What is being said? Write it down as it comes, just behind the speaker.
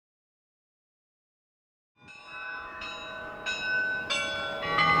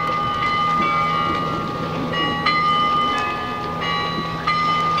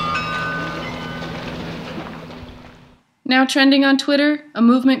Now trending on Twitter, a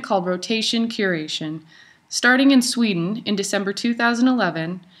movement called Rotation Curation. Starting in Sweden in December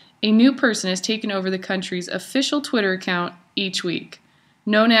 2011, a new person has taken over the country's official Twitter account each week.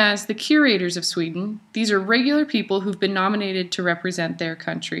 Known as the Curators of Sweden, these are regular people who've been nominated to represent their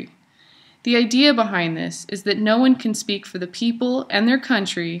country. The idea behind this is that no one can speak for the people and their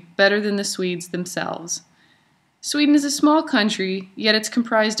country better than the Swedes themselves. Sweden is a small country, yet it's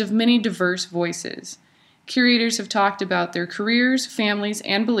comprised of many diverse voices. Curators have talked about their careers, families,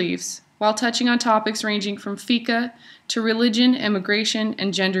 and beliefs, while touching on topics ranging from fika to religion, immigration,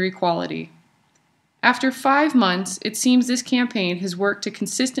 and gender equality. After 5 months, it seems this campaign has worked to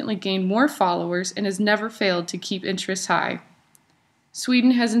consistently gain more followers and has never failed to keep interest high.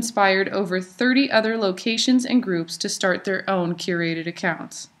 Sweden has inspired over 30 other locations and groups to start their own curated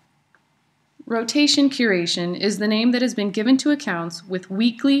accounts. Rotation Curation is the name that has been given to accounts with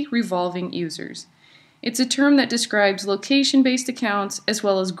weekly revolving users. It's a term that describes location-based accounts as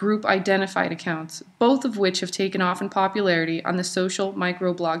well as group-identified accounts, both of which have taken off in popularity on the social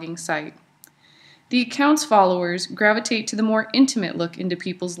microblogging site. The account's followers gravitate to the more intimate look into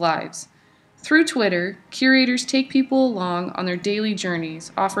people's lives. Through Twitter, curators take people along on their daily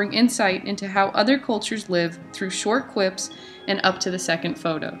journeys, offering insight into how other cultures live through short quips and up-to-the-second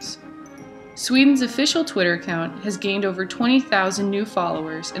photos. Sweden's official Twitter account has gained over 20,000 new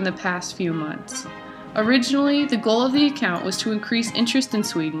followers in the past few months. Originally, the goal of the account was to increase interest in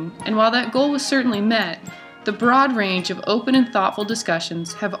Sweden, and while that goal was certainly met, the broad range of open and thoughtful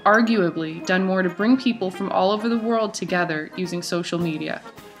discussions have arguably done more to bring people from all over the world together using social media.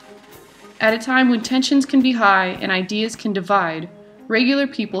 At a time when tensions can be high and ideas can divide, regular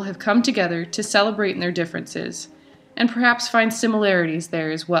people have come together to celebrate in their differences, and perhaps find similarities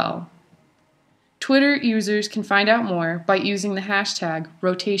there as well. Twitter users can find out more by using the hashtag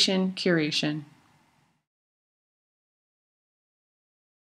 #RotationCuration.